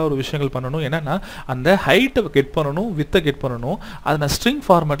சிம்பிளாக ஒரு விஷயங்கள் பண்ணணும். என்னென்னா அந்த ஹைட்டை கெட் பண்ணணும், வித்தை கெட் பண்ணணும். அதை நான் ஸ்ட்ரிங்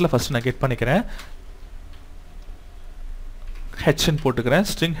ஃபார்மேட்டில் ஃபஸ்ட்டு நான் கெட் பண்ணிக்கிறேன். ஹெச்ன்னு போட்டுக்கிறேன்.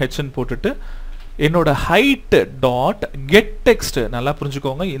 ஸ்ட்ரிங் ஹெச்ன்னு போட்டுட்டு என்னோட ஹைட் டாட் கெட் டெக்ஸ்ட். நல்லா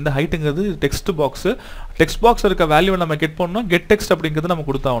புரிஞ்சுக்கோங்க, இந்த ஹைட்டுங்கிறது டெக்ஸ்ட் பாக்ஸ் இருக்க வேல்யூவை நம்ம கெட் பண்ணணும். கெட் டெக்ஸ்ட் அப்படிங்கிறது நம்ம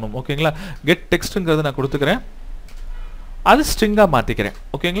கொடுத்தாகணும். ஓகேங்களா, கெட் டெக்ஸ்ட்டுங்கிறது நான் கொடுத்துக்கிறேன். அது ஸ்ட்ரிங்காக மாற்றிக்கிறேன்.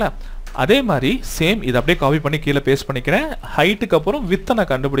 ஓகேங்களா, அதே மாதிரி சேம் இதை அப்படியே காப்பி பண்ணி கீழே பேஸ்ட் பண்ணிக்கிறேன். ஹைட்டுக்கு அப்புறம் வித்தை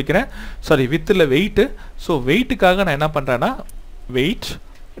நான் கண்டுபிடிக்கிறேன். வித்தில் வெயிட்டு. ஸோ வெயிட்டுக்காக நான் என்ன பண்ணுறேன்னா வெயிட்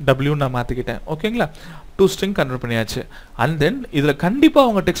டபிள்யூன்னு நான் மாற்றிக்கிட்டேன். ஓகேங்களா, டூ ஸ்ட்ரிங் கன்வெர்ட் பண்ணியாச்சு. அண்ட் தென் இதில் கண்டிப்பாக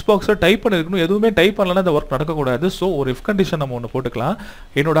அவங்க டெக்ஸ்ட் பாக்ஸில் டைப் பண்ணிருக்கணும். எதுவுமே டைப் பண்ணலன்னா இந்த ஒர்க் நடக்கக்கூடாது. ஸோ ஒரு இஃப் கண்டிஷன் நம்ம ஒன்று போட்டுக்கலாம்.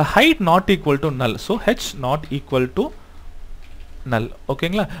 என்னோட ஹைட் நாட் ஈக்குவல் டு நல். So H naught equal to நல்.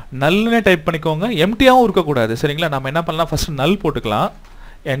 ஓகேங்களா, நல்னே டைப் பண்ணிக்கோங்க, எம்டியாகவும் இருக்கக்கூடாது. சரிங்களா, நம்ம என்ன பண்ணலாம் ஃபர்ஸ்ட் நல் போட்டுக்கலாம்.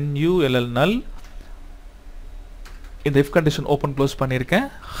 NULL நல். இந்த இஃப் கண்டிஷன் ஓப்பன் க்ளோஸ் பண்ணியிருக்கேன்.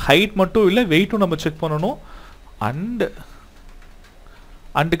 ஹைட் மட்டும் இல்லை வெயிட்டும் நம்ம செக் பண்ணணும்.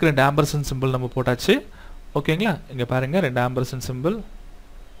 அண்டுக்கு 2 ஆம்பர்சன் சிம்பிள் நம்ம போட்டாச்சு. ஓகேங்களா, இங்கே பாருங்க 2 ampersand simple.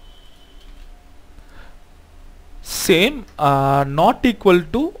 Same not equal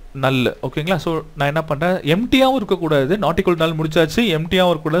to நல். ஓகேங்களா, ஸோ நான் என்ன பண்ணுறேன் எம்டியாகவும் இருக்கக்கூடாது. நாட் ஈக்குவல் நல் முடிச்சாச்சு,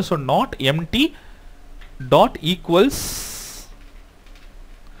 எம்டியாகவும் இருக்கக்கூடாது. ஸோ நாட் எம்டி டாட்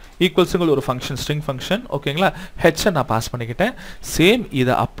ஈக்குவல்ஸுங்கள் ஒரு ஃபங்க்ஷன் ஸ்ட்ரிங் ஃபங்க்ஷன். ஓகேங்களா, ஹெச்சை நான் பாஸ் பண்ணிக்கிட்டேன். சேம்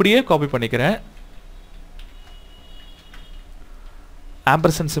இதை அப்படியே காப்பி பண்ணிக்கிறேன்.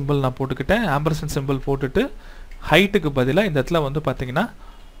 ஆம்பர்சன் சிம்பிள் நான் போட்டுக்கிட்டேன். ஆம்பர்சன் சிம்பிள் போட்டுட்டு ஹைட்டுக்கு பதிலாக இந்த இடத்துல வந்து பார்த்தீங்கன்னா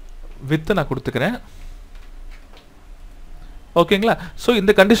வித்து நான் கொடுத்துக்கிறேன். ஓகேங்களா? ஸோ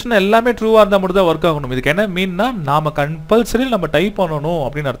இந்த கண்டிஷன் எல்லாமே ட்ரூவாக இருந்தால் மட்டும் தான் ஒர்க் ஆகணும். இதுக்கு என்ன மீன்னா நாம கம்பல்சரி நம்ம டைப் பண்ணணும்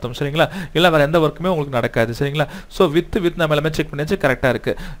அப்படின்னு அர்த்தம். சரிங்களா? இல்லை வேறு எந்த ஒர்க்குமே உங்களுக்கு நடக்காது. சரிங்களா? ஸோ வித் நம்ம எல்லாமே செக் பண்ணியாச்சு, கரெக்டாக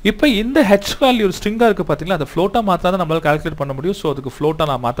இருக்குது. இப்போ இந்த ஹெச் வேல்யூ ஒரு ஸ்ட்ரிங்காக இருக்குது பார்த்தீங்களா, அதை ஃப்ளோட்டாக மாற்றினா தான் நம்மளால் கால்குலேட் பண்ண முடியும். ஸோ அதுக்கு ஃப்ளோட்டாக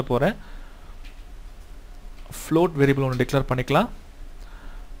நான் மாற்ற போகிறேன். ஃப்ளோட் வேரியபிள் ஒன்று டிக்ளேர் பண்ணிக்கலாம்.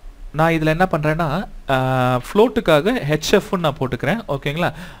 நான் இதில் என்ன பண்ணுறேன்னா ஃப்ளோட்டுக்காக ஹெச்எஃப்னு நான் போட்டுக்கிறேன்.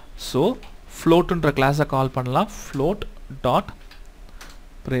 ஓகேங்களா? ஸோ ஃப்ளோட்டுன்ற கிளாஸை கால் பண்ணலாம். Float dot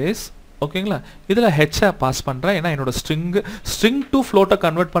brace. ஓகேங்களா? இதில் ஹெச்சை பாஸ் பண்ணுறேன். ஏன்னா என்னோட ஸ்ட்ரிங் டு ஃப்ளோட்டை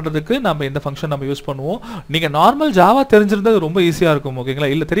கன்வெர்ட் பண்ணுறதுக்கு நம்ம இந்த ஃபங்க்ஷன் நம்ம யூஸ் பண்ணுவோம். நீங்கள் நார்மல் ஜாவா தெரிஞ்சிருந்தா அது ரொம்ப ஈஸியாக இருக்கும்.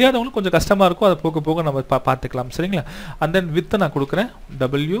 ஓகேங்களா? இல்லை தெரியாதவங்களுக்கு கொஞ்சம் கஷ்டமாக இருக்கும். அதை போக போக நம்ம பார்த்துக்கலாம். சரிங்களா? அண்ட் தென் வித் நான் கொடுக்குறேன்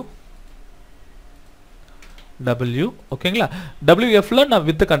W. ஓகேங்களா? WFல நான்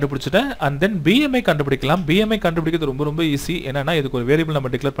வித் கண்டுபிடிச்சிட்டேன். அண்ட் தென் BMI கண்டுபிடிக்கலாம். BMI கண்டுபிடிக்கிறது ரொம்ப ரொம்ப ஈஸி. என்னன்னா இதுக்கு ஒரு வேரியபிள் நம்ம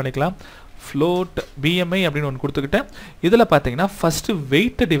டிக்ளேர் பண்ணிக்கலாம். float BMI அப்படின்னு ஒன்று கொடுத்துக்கிட்டேன். இதில் பார்த்தீங்கன்னா ஃபர்ஸ்ட்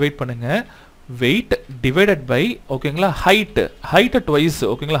வெயிட்டை டிவைட் பண்ணுங்க. வெயிட் டிவைடட் பை ஓகேங்களா ஹைட்டை ட்வைஸ்.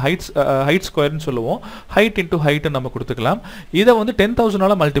 ஓகேங்களா? ஹைட் ஸ்கொயர்னு சொல்லுவோம். ஹைட் இன்டூ ஹைட்டு நம்ம கொடுத்துக்கலாம். இதை வந்து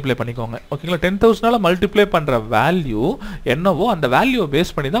 10,000ஆல் மல்டிப்ளை பண்ணிக்கோங்க. ஓகேங்களா? 10,000ஆல் மல்டிப்ளை பண்ணுற வேல்யூ என்னவோ அந்த வேல்யூவை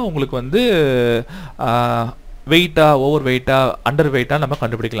பேஸ் பண்ணி தான் உங்களுக்கு வந்து வெயிட்டா, ஓவர் வெயிட்டா, அண்டர் வெயிட்டா நம்ம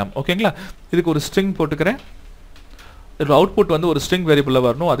கண்டுபிடிக்கலாம். ஓகேங்களா? இதுக்கு ஒரு ஸ்ட்ரிங் போட்டுக்கிறேன். இதோட அவுட்புட் வந்து ஒரு ஸ்ட்ரிங் வேரியபிளில்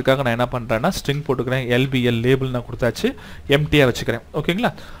வரணும். அதுக்காக நான் என்ன பண்ணுறேன்னா ஸ்ட்ரிங் போட்டுக்கிறேன். LBL லேபிள் நான் கொடுத்தாச்சு, எம்டியாக வச்சுக்கிறேன்.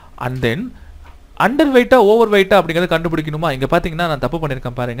 ஓகேங்களா? அண்ட் தென் அண்டர் வெயிட்டா ஓவர் வெயிட்டா அப்படிங்கிறத கண்டுபிடிக்கணுமா? இங்கே பார்த்தீங்கன்னா நான் தப்பு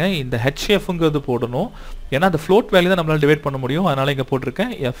பண்ணியிருக்கேன் பாருங்க. இந்த ஹெச்எஃப்ங்கிறது போடணும். ஏன்னா அந்த ஃப்ளோட் வேல்யூ தான் நம்மளால் டிவைட் பண்ண முடியும். அதனால் இங்கே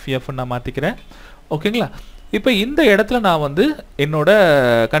போட்டிருக்கேன். எஃப்எஃப் நான் மாற்றிக்கிறேன். ஓகேங்களா? இப்போ இந்த இடத்துல நான் வந்து என்னோட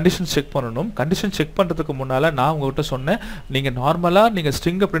கண்டிஷன் செக் பண்ணணும். கண்டிஷன் செக் பண்ணுறதுக்கு முன்னால் நான் உங்கள்கிட்ட சொன்னேன், நீங்கள் நார்மலாக நீங்கள்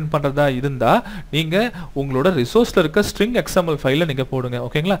ஸ்ட்ரிங்கை பிரிண்ட் பண்ணுறதா இருந்தால் நீங்கள் உங்களோட ரிசோர்ஸில் இருக்க ஸ்ட்ரிங் XML ஃபைலில் நீங்கள் போடுங்க.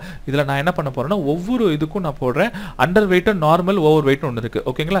 ஓகேங்களா? இதில் நான் என்ன பண்ண போகிறேன்னா ஒவ்வொரு இதுக்கும் நான் போடுறேன். அண்டர் வெயிட்டு, நார்மல், ஓவர் வெயிட்னு ஒன்று இருக்குது.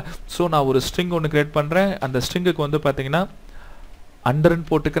 ஓகேங்களா? ஸோ நான் ஒரு ஸ்ட்ரிங் ஒன்று கிரியேட் பண்ணுறேன். அந்த ஸ்ட்ரிங்குக்கு வந்து பார்த்தீங்கன்னா அண்டர்ன்னு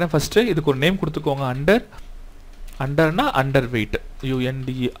போட்டுக்கிறேன். ஃபஸ்ட்டு இதுக்கு ஒரு நேம் கொடுத்துக்கோங்க. அண்டர்னா அண்டர் வெயிட்,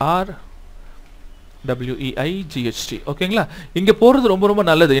 UNDRWEIGHT. ஓகேங்களா? இங்கே போகிறது ரொம்ப ரொம்ப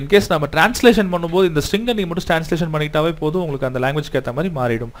நல்லது. இன்கேஸ் நம்ம டிரான்ஸ்லேஷன் பண்ணும்போது இந்த ஸ்ட்ரிங்கை நீங்கள் மட்டும் டிரான்ஸ்லேஷன் பண்ணிக்கிட்டாவே போதும், உங்களுக்கு அந்த லாங்குவேஜ்க்கு ஏற்ற மாதிரி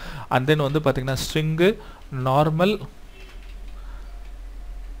மாறிடும். அண்ட் தென் வந்து பார்த்தீங்கன்னா ஸ்ட்ரிங்கு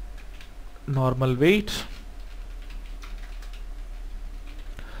நார்மல் வெயிட்.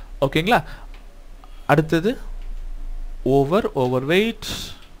 ஓகேங்களா? அடுத்தது over weight,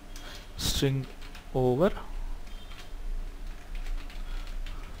 string over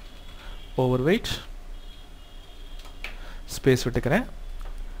weight, space விட்டுக்கிறேன்.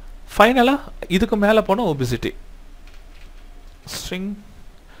 ஃபைனலாக இதுக்கு மேலே போன obesity, string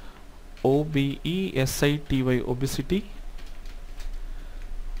OBESITY obesity,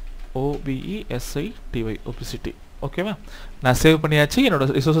 obesity. ஓகேவா? நான் சேவ் பண்ணியாச்சு. என்னோட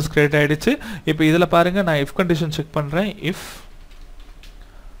ரிசோர்ஸஸ் கிரியேட் ஆகிடுச்சு. இப்போ இதில் பாருங்கள், நான் இஃப் கண்டிஷன் செக் பண்ணுறேன். இஃப்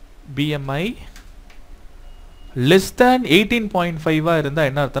BMI less than 18.5 இருந்தால்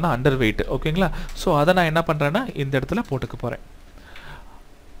என்ன அர்த்தம்னா அண்டர் வெயிட். ஓகேங்களா? ஸோ அதை நான் என்ன பண்ணுறேன்னா இந்த இடத்துல போட்டுக்க போகிறேன்.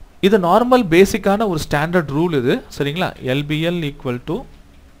 இது நார்மல் பேசிக்கான ஒரு ஸ்டாண்டர்ட் ரூல் இது. சரிங்களா? LBL equal to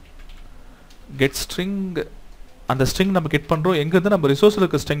get string. அந்த ஸ்ட்ரிங் நம்ம கெட் பண்ணுறோம். எங்கேருந்து நம்ம ரிசோர்ஸில்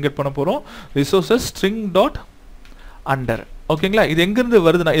இருக்க ஸ்ட்ரிங் கெட் பண்ண போகிறோம். Resources string dot under. ஓகேங்களா? இது எங்கேருந்து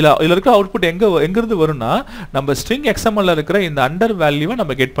வருதுன்னா இதில் இருக்கிற அவுட்புட் எங்கேருந்து வரும்னா நம்ம ஸ்ட்ரிங் XML இருக்கிற இந்த அண்டர் வேல்யூவை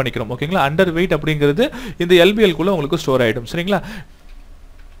நம்ம கெட் பண்ணிக்கிறோம். ஓகேங்களா? அண்டர் வெயிட் அப்படிங்கிறது இந்த LBL-குள்ளே உங்களுக்கு ஸ்டோர் ஆகிடும். சரிங்களா?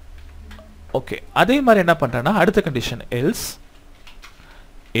 ஓகே. அதே மாதிரி என்ன பண்ணுறேன்னா அடுத்த கண்டிஷன் எல்ஸ்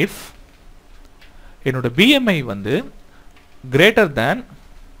இஃப் என்னோட BMI வந்து கிரேட்டர் தேன்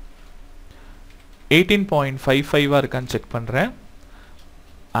 18.55 இருக்கான்னு செக் பண்ணுறேன்.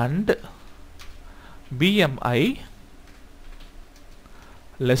 And BMI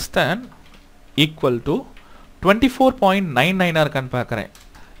less than equal to 24.99 இருக்கான்னு பார்க்குறேன்.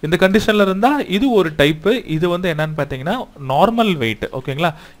 இந்த கண்டிஷனில் இருந்தால் இது ஒரு டைப்பு. இது வந்து என்னன்னு பார்த்தீங்கன்னா நார்மல் வெயிட்.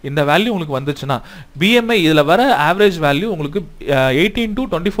 ஓகேங்களா? இந்த வேல்யூ உங்களுக்கு வந்துச்சுன்னா BMI இதில் வர ஆவரேஜ் வேல்யூ உங்களுக்கு 18 to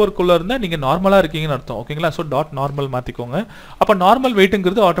 24 இருந்தால் நீங்கள் நார்மலாக இருக்கீங்கன்னு அர்த்தம். ஓகேங்களா? ஸோ டாட் நார்மல் மாற்றிக்கோங்க. அப்போ நார்மல்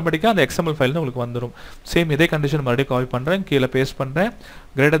வெயிட்டுங்கிறது ஆட்டோமேட்டிக்காக அந்த XML ஃபைல் உங்களுக்கு வந்துடும். சேம் இதே கண்டிஷன் மறுபடியும் காப்பி பண்ணுறேன், கீழே பேஸ்ட் பண்ணுறேன்.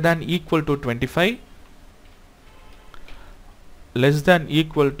 Greater than equal to 25, less than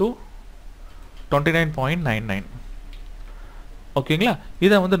equal to 29.99. ஓகேங்களா?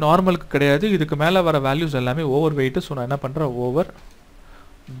 இதை வந்து நார்மலுக்கு கிடையாது. இதுக்கு மேலே வர வேல்யூஸ் எல்லாமே ஓவர் வெயிட்டு. ஸோ நான் என்ன பண்ணுறேன்,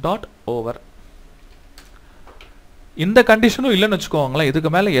 ஓவர். இந்த கண்டிஷனும் இல்லைன்னு வச்சுக்கோங்களேன். இதுக்கு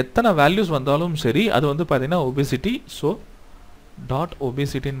மேலே எத்தனை வேல்யூஸ் வந்தாலும் சரி அது வந்து பார்த்தீங்கன்னா ஒபிசிட்டி. ஸோ டாட்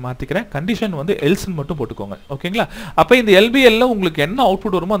ஒபிசிட்டின்னு மாற்றிக்கிறேன். கண்டிஷன் வந்து எல்ஸ்ன்னு மட்டும் போட்டுக்கோங்க. ஓகேங்களா? அப்போ இந்த எல்பிஎல்ல உங்களுக்கு என்ன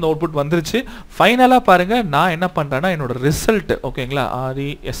அவுட்புட் வருமோ அந்த அவுட்புட் வந்துருச்சு. ஃபைனலாக பாருங்கள் நான் என்ன பண்ணுறேன்னா என்னோட ரிசல்ட், ஓகேங்களா,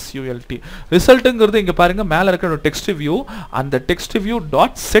 RESULT ரிசல்ட்டுங்கிறது இங்கே பாருங்கள் மேலே இருக்கிற டெக்ஸ்ட் வியூ, அந்த text view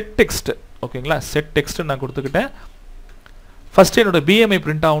dot set text, ஓகேங்களா, செட் டெக்ஸ்ட் நான் கொடுத்துக்கிட்டேன். ஃபஸ்ட்டு என்னோட BMI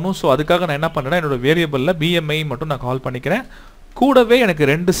பிரிண்ட் ஆகணும். ஸோ அதுக்காக நான் என்ன பண்ணுறேன், என்னோட வேரியபிளில் BMI மட்டும் நான் கால் பண்ணிக்கிறேன். கூடவே எனக்கு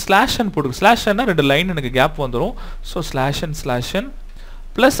 2 ஸ்லாஷன் போட்டு, ஸ்லாஷன்னா 2 லைன் எனக்கு கேப் வந்துடும். ஸோ ஸ்லாஷன்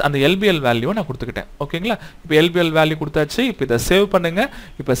ப்ளஸ் அந்த LBL வேல்யூவை நான் கொடுத்துக்கிட்டேன். ஓகேங்களா? இப்போ LBL வேல்யூ கொடுத்தாச்சு. இப்போ இதை சேவ் பண்ணுங்கள்.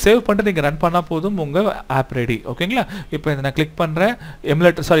 இப்போ சேவ் பண்ணிட்டு நீங்கள் ரன் பண்ணால் போதும், உங்கள் ஆப் ரெடி. ஓகேங்களா? இப்போ இதை நான் கிளிக் பண்ணுறேன்.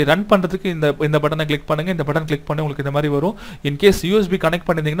 எமுலேட்டர் ரன் பண்ணுறதுக்கு இந்த பட்டனை கிளிக் பண்ணுங்கள். இந்த பட்டன் கிளிக் பண்ணி உங்களுக்கு இந்த மாதிரி வரும். இன்கேஸ் USB கனெக்ட்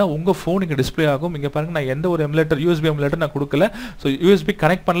பண்ணியிருந்தீங்கன்னா உங்கள் ஃபோன் இங்கே டிஸ்பிளே ஆகும். இங்கே பாருங்கள் நான் எந்த ஒரு எமுலேட்டர் USB எமுலேட்டர் நான் கொடுக்கல. ஸோ USB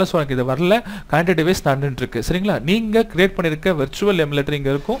கனெக்ட் பண்ணல. ஸோ எனக்கு இது வரல. கனெக்டட் டிவைஸ் நடந்துட்டு இருக்கு. சரிங்களா? நீங்கள் கிரியேட் பண்ணியிருக்க வெர்ச்சுவல் எமுலேட்டர்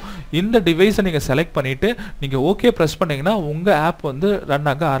இங்கே இருக்கும். இந்த டிவைஸை நீங்கள் செலக்ட் பண்ணிவிட்டு நீங்கள் ஓகே ப்ரெஸ் பண்ணிங்கன்னா உங்கள் ஆப் வந்து ரன்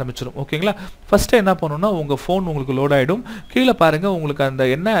ஆக ஆரம்பிச்சிடும். ஓகேங்களா? ஃபர்ஸ்ட் என்ன பண்ணணும்னா உங்க ஃபோன் உங்களுக்கு லோட் ஆயிடும். கீழே பாருங்க உங்களுக்கு அந்த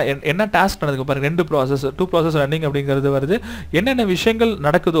என்ன டாஸ்க் நடக்குது பாருங்க. 2 ப்ராசஸ் ரன்னிங் அப்படிங்கிறது வருது. என்னென்ன விஷயங்கள்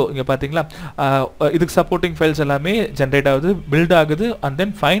நடக்குதோ இங்க பாத்தீங்களா, இதுக்கு சப்போர்ட்டிங் ஃபைல்ஸ் எல்லாமே ஜெனரேட் ஆகுது, பில்ட் ஆகுது. அண்ட்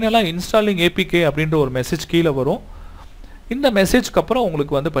தென் ஃபைனலா இன்ஸ்டாலிங் APK அப்படின்ற ஒரு மெசேஜ் கீழே வரும். இந்த மெசேஜ்க்கு அப்புறம்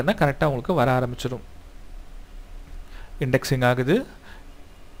உங்களுக்கு வந்து பார்த்தீங்கன்னா கரெக்டாக உங்களுக்கு வர ஆரம்பிச்சிடும். இண்டெக்ஸிங் ஆகுது,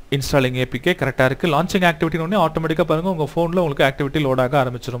 இன்ஸ்டாலிங் APK கரெக்டாக இருக்குது. லான்ச்சிங் ஆக்டிவிட்டின்னு ஒன்று ஆட்டோமேட்டிக்காக பாருங்கள் உங்கள் ஃபோனில் உங்களுக்கு ஆக்டிவிட்டி லோட் ஆக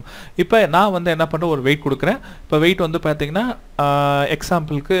ஆரம்பிச்சிடும். இப்போ நான் வந்து என்ன பண்ணுறேன், ஒரு வெயிட் கொடுக்குறேன். இப்போ வெயிட் வந்து பார்த்தீங்கன்னா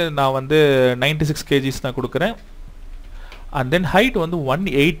எக்ஸாம்பிளுக்கு நான் வந்து 96 kgs நான் கொடுக்குறேன். அண்ட் தென் ஹைட் வந்து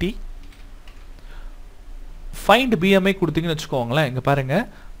 180. ஃபைண்ட் BMI கொடுத்தீங்கன்னு வச்சுக்கோங்களேன். இங்கே பாருங்கள்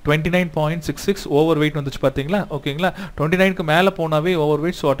 29.66 ஓவர் வெயிட் வந்துச்சு பார்த்தீங்களா? ஓகேங்களா? 29க்கு மேலே போனாவே ஓவர்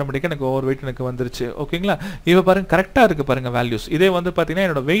வெயிட். ஸோ ஆட்டோமேட்டிக்காக எனக்கு ஓவர் வெயிட் எனக்கு வந்துருச்சு. ஓகேங்களா? இப்போ பாருங்க கரெக்டாக இருக்குது பாருங்கள் வேல்யூஸ். இதே வந்து பார்த்தீங்கன்னா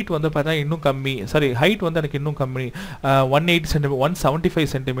என்னோட வெயிட் வந்து பார்த்தீங்கன்னா இன்னும் கம்மி, ஹைட் வந்து எனக்கு இன்னும் கம்மி, 180 சென்டிமீட்டர், 175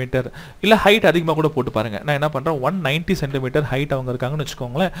 சென்டிமீட்டர், இல்லை ஹைட் அதிகமாக கூட போட்டு பாருங்கள். நான் என்ன பண்ணுறேன், 190 சென்டிமீட்டர் ஹைட் அவங்க இருக்காங்கன்னு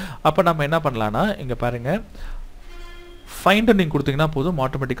வச்சுக்கோங்களேன். அப்போ நம்ம என்ன பண்ணலான்னா இங்கே பாருங்கள் ஃபைண்ட் நீங்கள் கொடுத்தீங்கன்னா போதும்,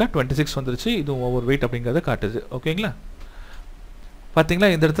 ஆட்டோமேட்டிக்காக 26 வந்துருச்சு. இது ஓவர் வெயிட் அப்படிங்கிறத காட்டுது. ஓகேங்களா? பார்த்தீங்களா?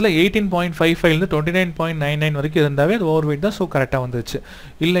 இந்த இடத்துல 18.55 29.99 வரைக்கும் இருந்தாவே அது ஓவர் வெயிட் தான். ஸோ கரெக்டாக வந்துருச்சு.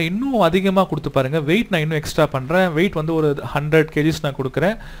 இல்லை இன்னும் அதிகமாக கொடுத்து பாருங்கள். வெயிட் நான் இன்னும் எக்ஸ்ட்ரா பண்ணுறேன். வெயிட் வந்து ஒரு 100 kgs நான்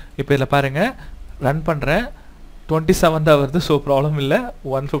கொடுக்குறேன். இப்போ இதில் பாருங்கள் ரன் பண்ணுறேன், 27 தான் வருது. ஸோ ப்ராப்ளம் இல்லை.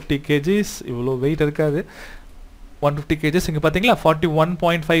 150 kgs இவ்வளோ வெயிட் இருக்காது. 150 kgs இங்கே பார்த்தீங்களா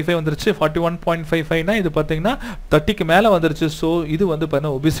 41.55 வந்துருச்சு. 41.55னா இது பார்த்தீங்கன்னா 30க்கு மேலே வந்துருச்சு. ஸோ இது வந்து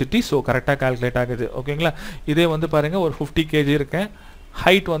பார்த்தீங்கன்னா ஒபிசிட்டி. ஸோ கரெக்டாக கால்குலேட் ஆகுது. ஓகேங்களா? இதே வந்து பாருங்கள் ஒரு 50 kg இருக்கேன்.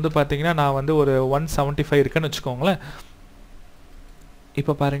 ஹைட் வந்து பார்த்தீங்கன்னா நான் வந்து ஒரு 175 இருக்கேன்னு வச்சுக்கோங்களேன்.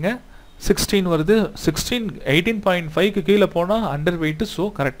 இப்போ பாருங்கள் 16 வருது. 18.5க்கு கீழே போனால் அண்டர் வெயிட். ஸோ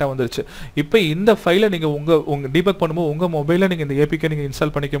கரெக்டாக வந்துருச்சு. இப்போ இந்த ஃபைலை நீங்கள் உங்கள் டீபக் பண்ணும்போது உங்கள் மொபைலில் நீங்கள் இந்த APK நீங்கள்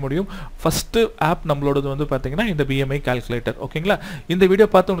இன்ஸ்டால் பண்ணிக்க முடியும். ஃபஸ்ட்டு ஆப் நம்மளோடது வந்து பார்த்தீங்கன்னா இந்த BMI கால்குலேட்டர். ஓகேங்களா? இந்த வீடியோ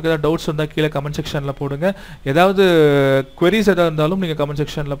பார்த்து உங்களுக்கு ஏதாவது டவுட்ஸ் இருந்தால் கீழே கமெண்ட் செக்ஷனில் போடுங்க. ஏதாவது queries எதாவது இருந்தாலும் நீங்கள் கமெண்ட்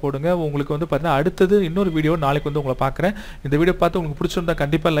செக்ஷனில் போடுங்க. உங்களுக்கு வந்து பார்த்தீங்கன்னா அடுத்தது இன்னொரு வீடியோ நாளைக்கு வந்து உங்களை பார்க்குறேன். இந்த வீடியோ பார்த்து உங்களுக்கு பிடிச்சிருந்தா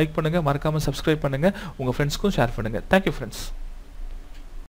கண்டிப்பாக லைக் பண்ணுங்கள், மறக்காமல் சப்ஸ்கிரைப் பண்ணுங்கள், உங்கள் ஃப்ரெண்ட்ஸ்க்கும் ஷேர் பண்ணுங்கள். Thank you friends.